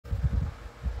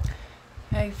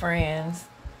Hey friends,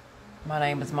 my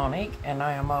name is Monique and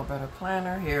I am Mo Better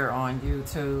Planner here on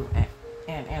YouTube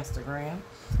and Instagram.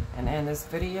 And in this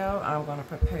video, I'm going to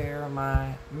prepare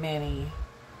my mini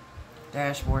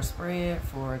dashboard spread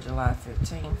for July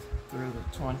 15th through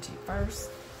the 21st.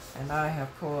 And I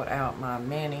have pulled out my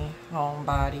mini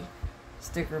homebody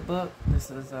sticker book. This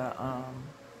is a,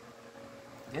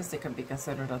 I guess it could be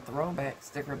considered a throwback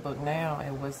sticker book now.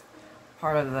 It was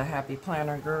part of the Happy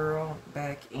Planner Girl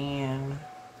back in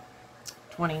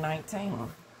 2019.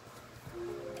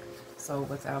 So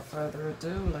without further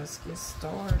ado, let's get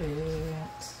started.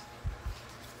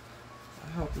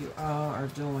 I hope you all are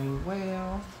doing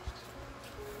well.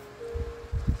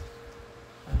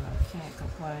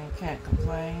 Can't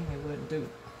complain. It wouldn't do,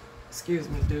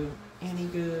 do any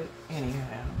good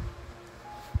anyhow.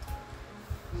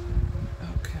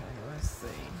 Okay, let's see.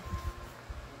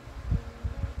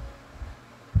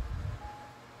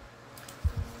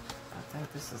 I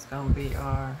think this is gonna be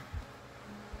our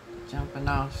jumping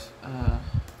off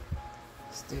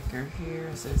sticker here.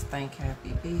 It says think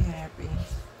happy, be happy.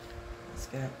 It's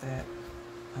got that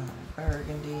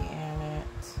burgundy in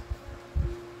it,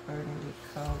 burgundy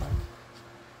color.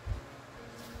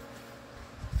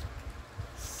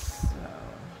 So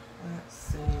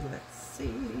let's see.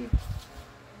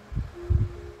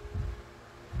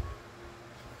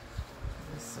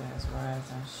 It says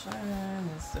rise and shine.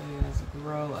 It says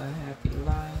grow a happy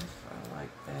life. I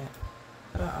like that.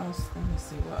 But I also, let me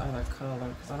see what other color,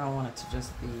 because I don't want it to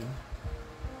just be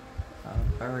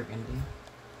burgundy.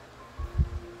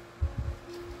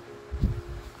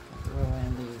 Throw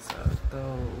in these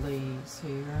gold leaves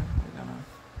here. We're gonna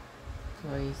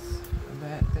place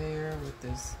that there with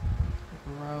this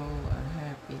grow a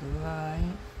happy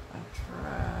life. I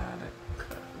try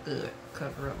to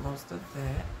cover up most of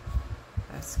that.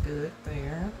 That's good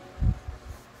there.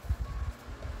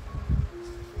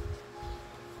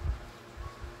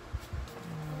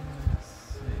 Let's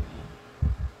see.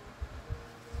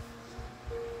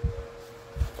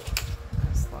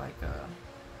 That's like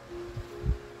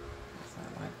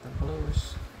the bluish,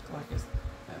 like it's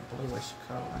that bluish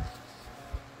color.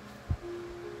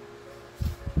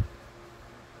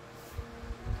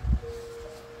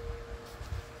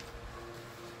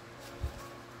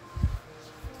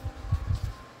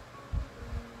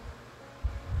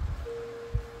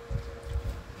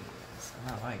 I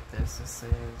like this. It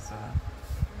says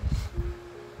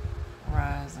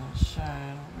rise and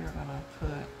shine. We're gonna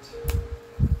put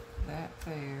that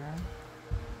there.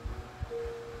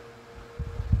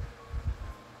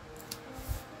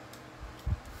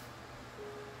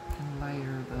 And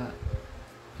layer the,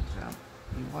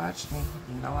 you watch me,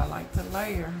 you know I like to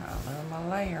layer. I love my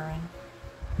layering.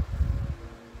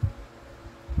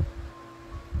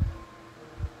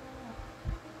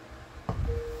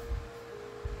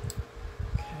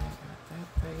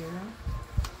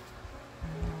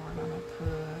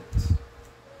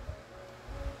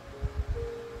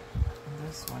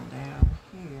 This one down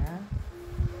here.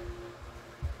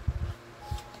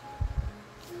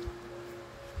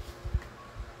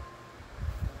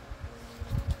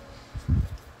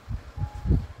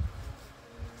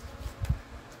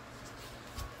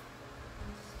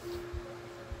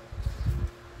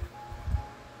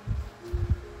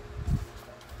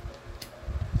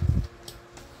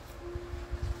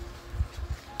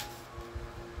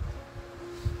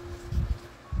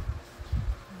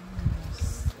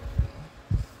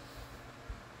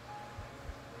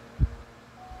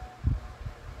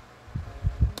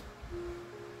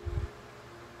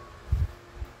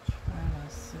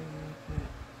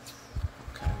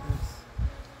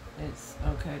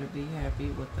 Okay to be happy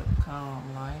with the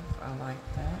calm life. I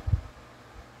like that.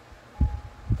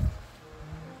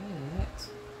 Good.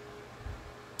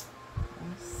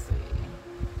 Let's see.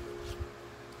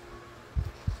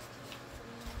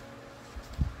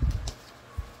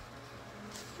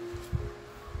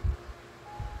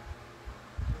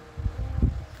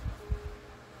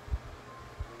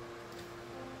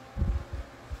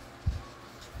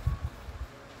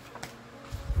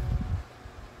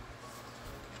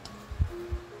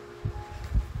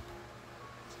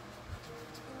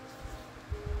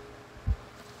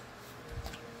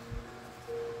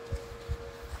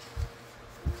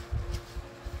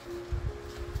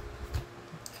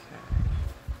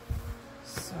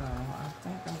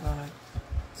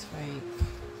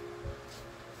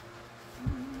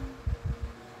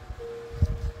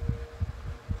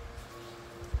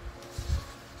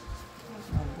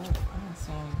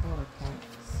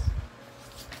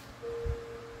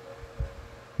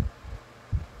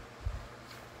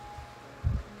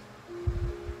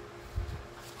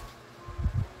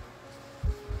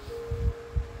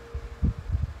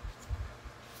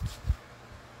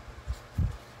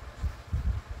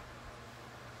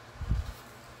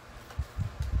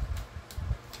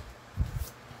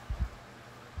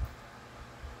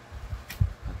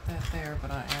 that there,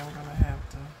 but I am going to have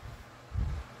to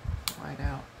white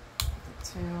out the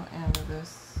tail end of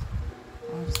this.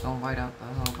 I'm just going to white out the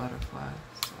whole butterfly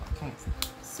so I can't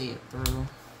see it through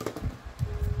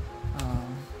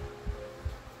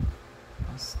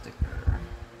a sticker.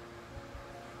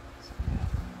 So yeah,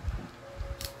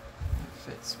 it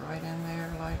fits right in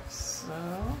there like so.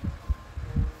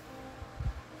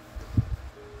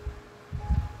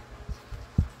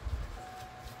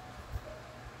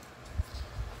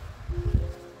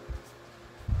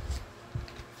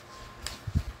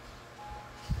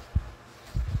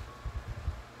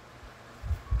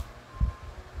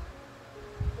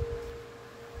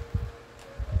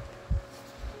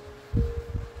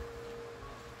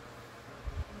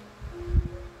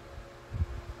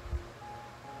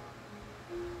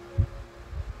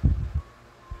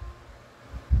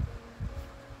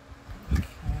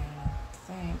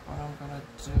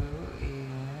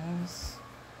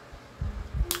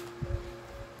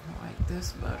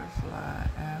 This butterfly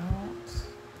out.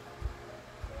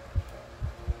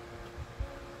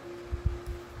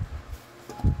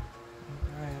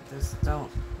 Alright, this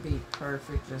don't be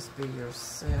perfect, just be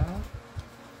yourself.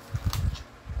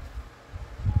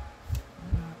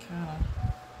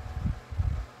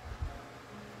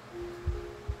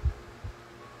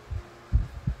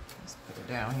 Let's put it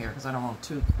down here because I don't want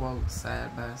two quotes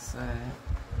side by side.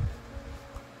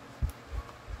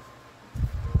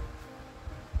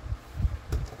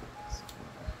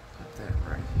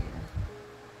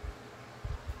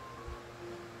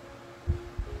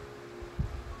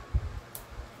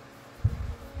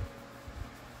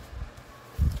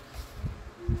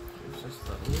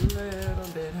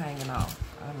 Little bit hanging off.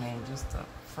 I mean, just a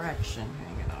fraction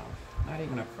hanging off. Not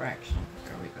even a fraction.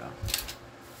 There we go.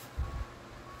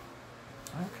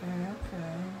 Okay.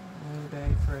 New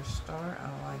day, fresh start.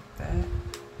 I like that.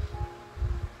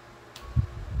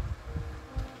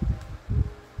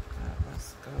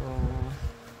 Let's go.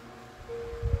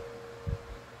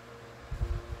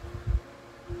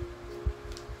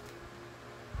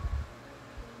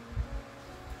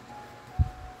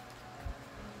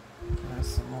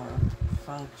 Some more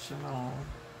functional.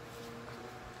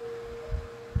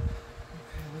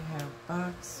 Okay, we have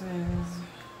boxes.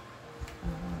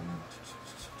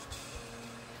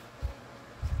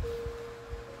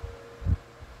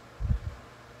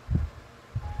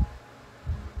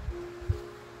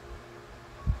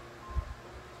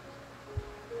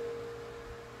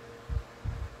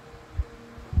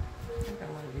 I think I'm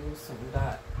going to use some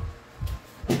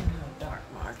dark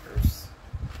markers.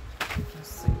 Let's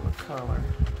see what color.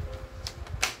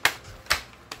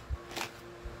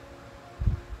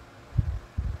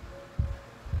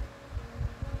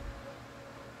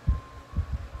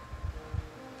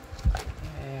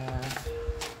 And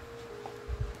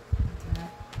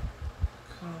that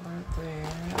color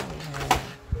there. We have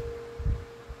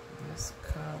this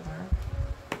color.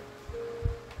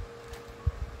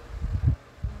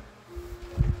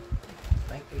 I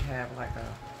think we have like a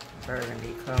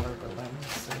burgundy color, but let me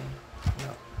see.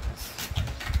 Nope, that's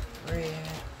red.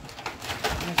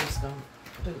 I'm just gonna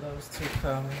do those two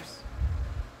colors.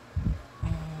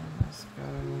 And let's go.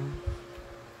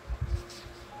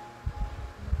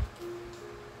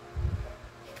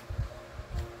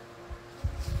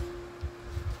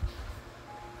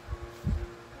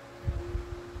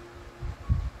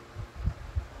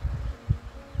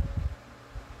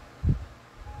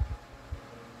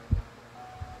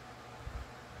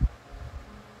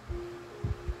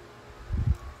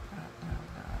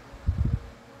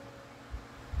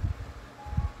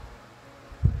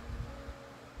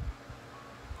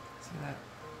 That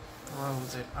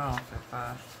throws it off if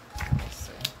I, let me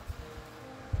see,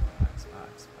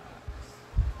 box.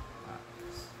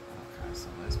 Okay, so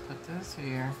let's put this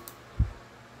here,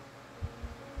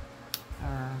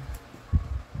 or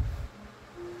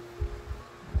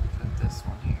put this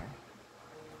one here.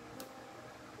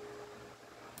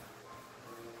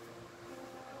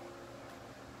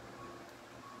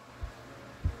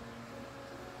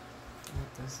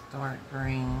 With this dark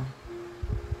green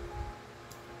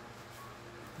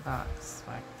box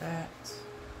like that.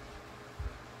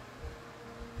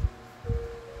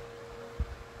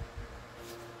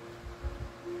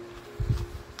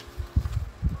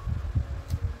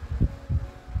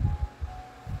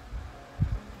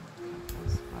 Put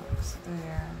this box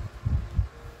there.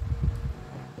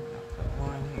 And I'll put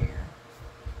one here.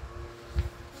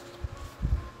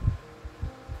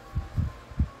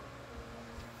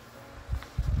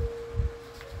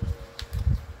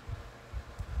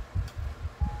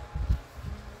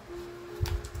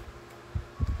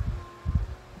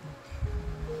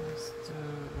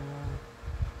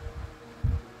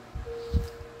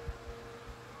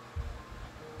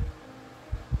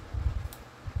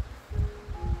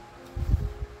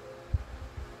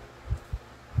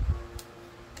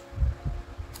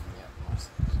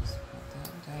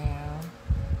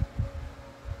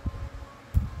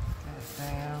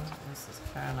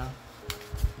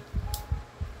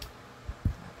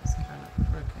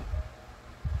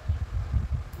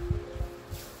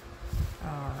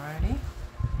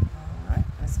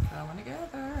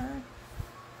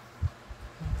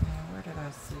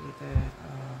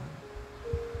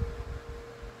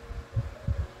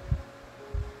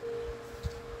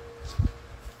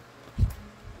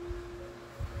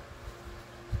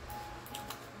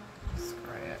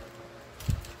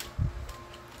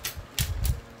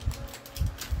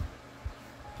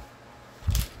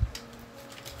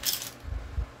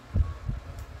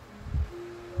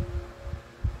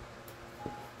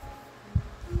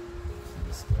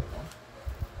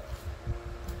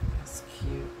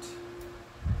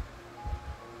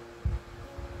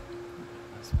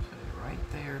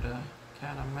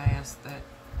 mask that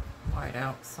white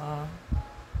out some.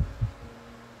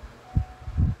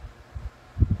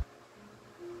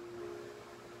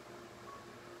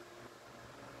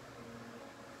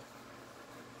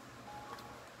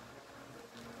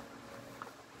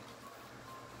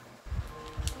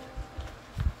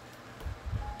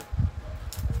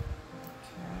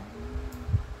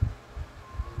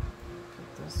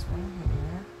 This one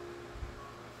here.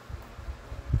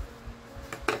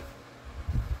 Okay,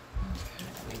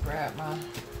 let me grab my little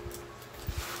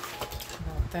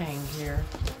thing here.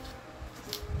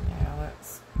 Now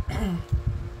let's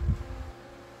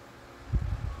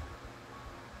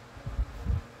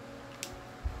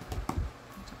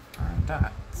our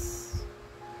dots.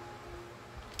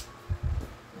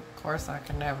 Of course, I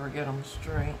can never get them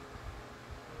straight.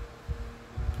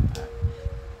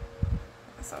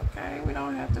 It's okay, we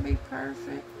don't have to be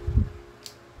perfect.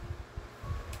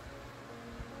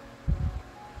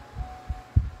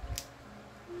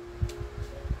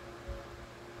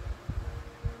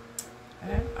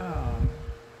 And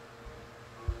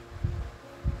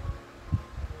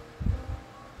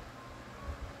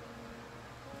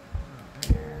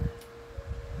there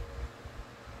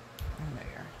and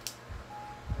there.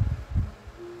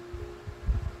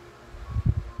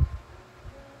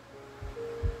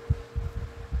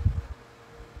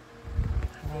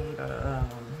 Need a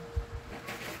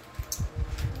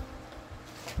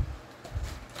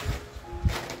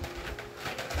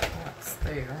that's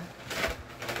there.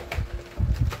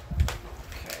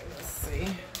 Okay, let's see.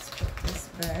 Let's put this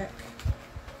back.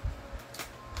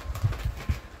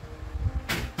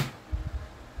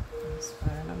 Let's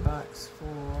find a box for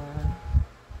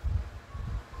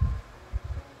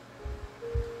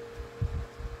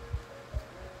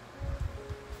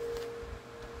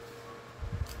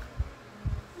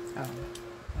I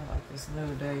like this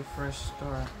new day, fresh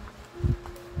start.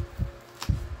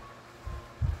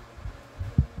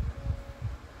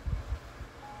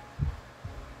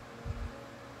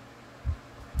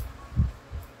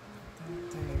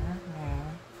 Right there, now.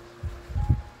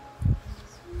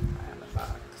 Find the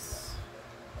box.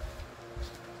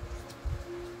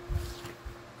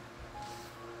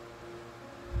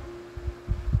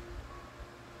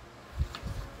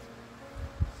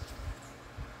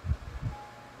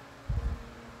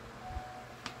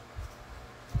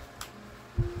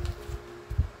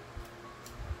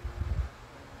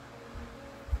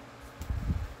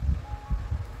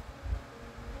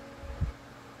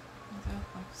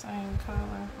 Same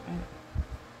color.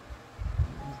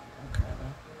 Okay,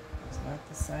 it's not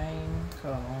the same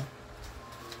color.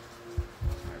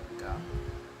 There we go.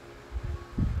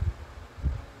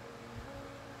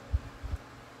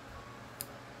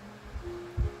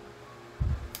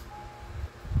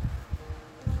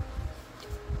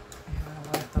 And I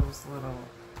like those little,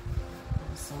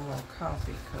 some little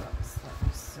coffee cups. Let me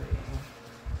see.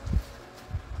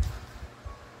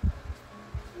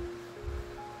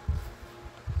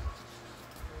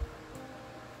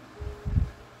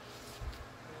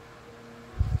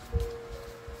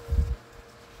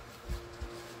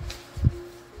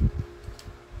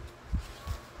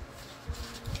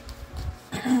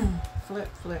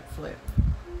 Flip, flip, flip.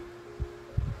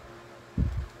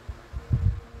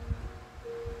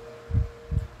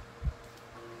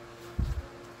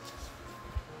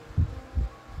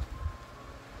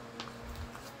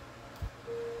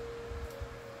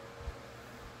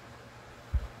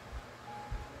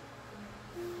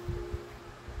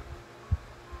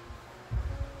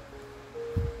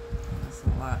 There's a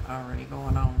lot already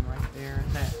going on right there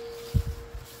in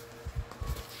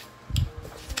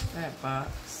that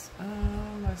box.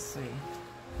 Let's see.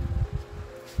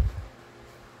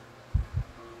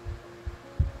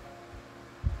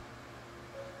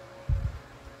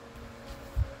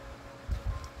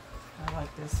 I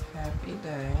like this happy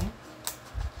day.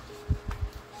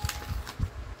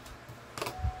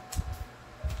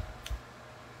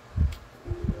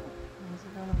 Is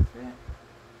it gonna fit?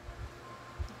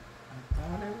 I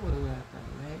thought it would, but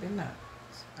maybe not.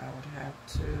 I would have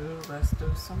to, let's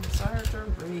do some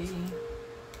surgery.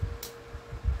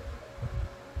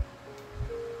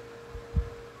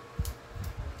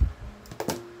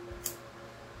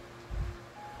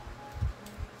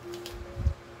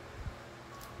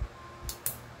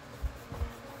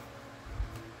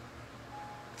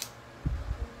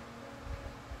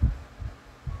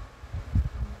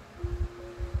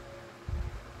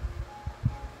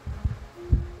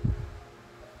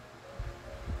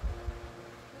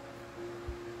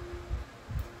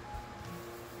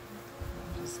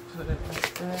 Put it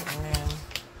like that and then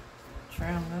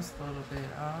trim this little bit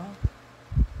off.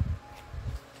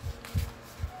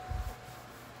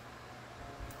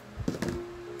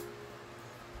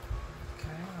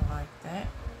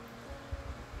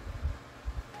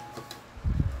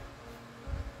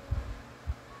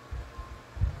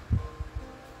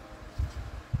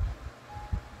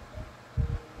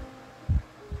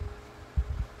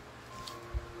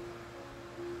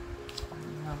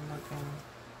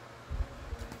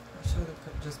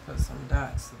 just put some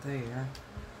dots there.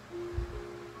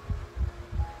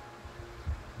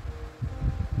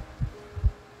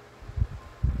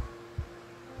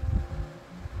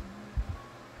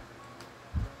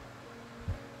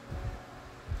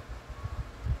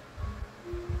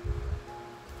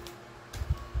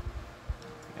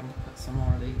 I'm gonna put some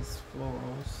more of these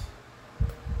florals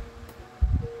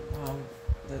on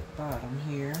the bottom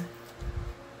here.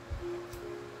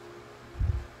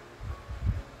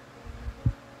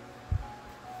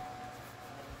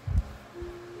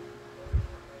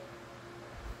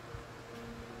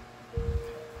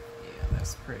 Yeah,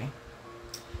 that's pretty.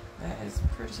 That is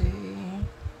pretty.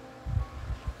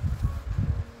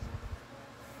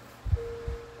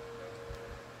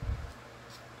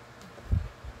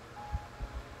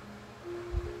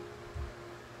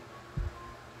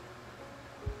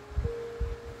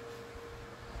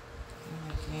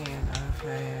 Again, I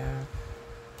have,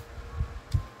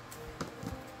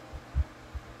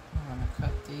 I'm going to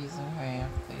cut these in half.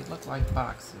 They look like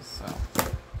boxes, so.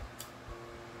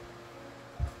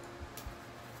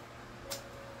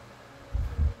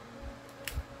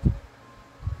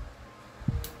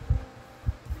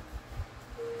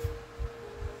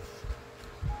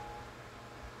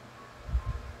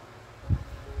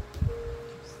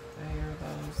 Just there,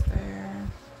 those there.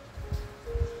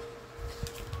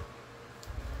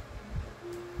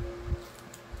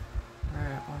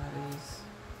 Grab one of these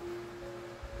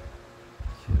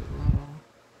cute little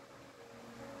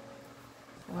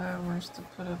flowers to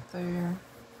put up there.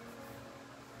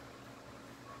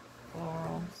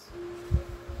 Florals.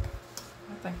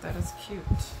 I think that is cute.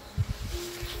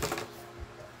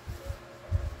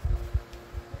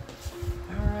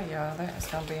 Alright, y'all, that is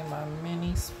going to be my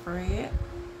mini spread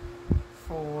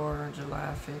for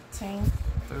July 15th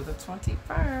through the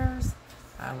 21st.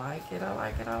 I like it, I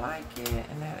like it, I like it.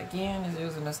 And that again is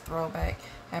using this throwback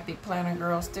Happy Planner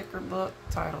Girl sticker book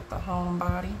titled The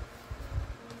Homebody.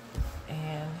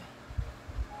 And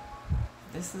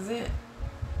this is it.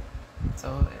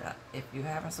 So if you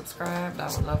haven't subscribed, I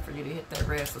would love for you to hit that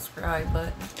red subscribe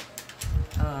button.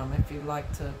 If you'd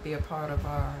like to be a part of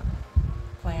our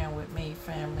Plan With Me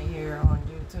family here on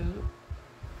YouTube.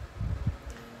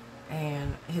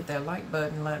 And hit that like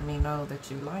button, let me know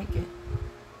that you like it.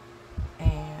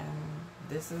 And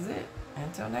this is it.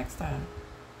 Until next time.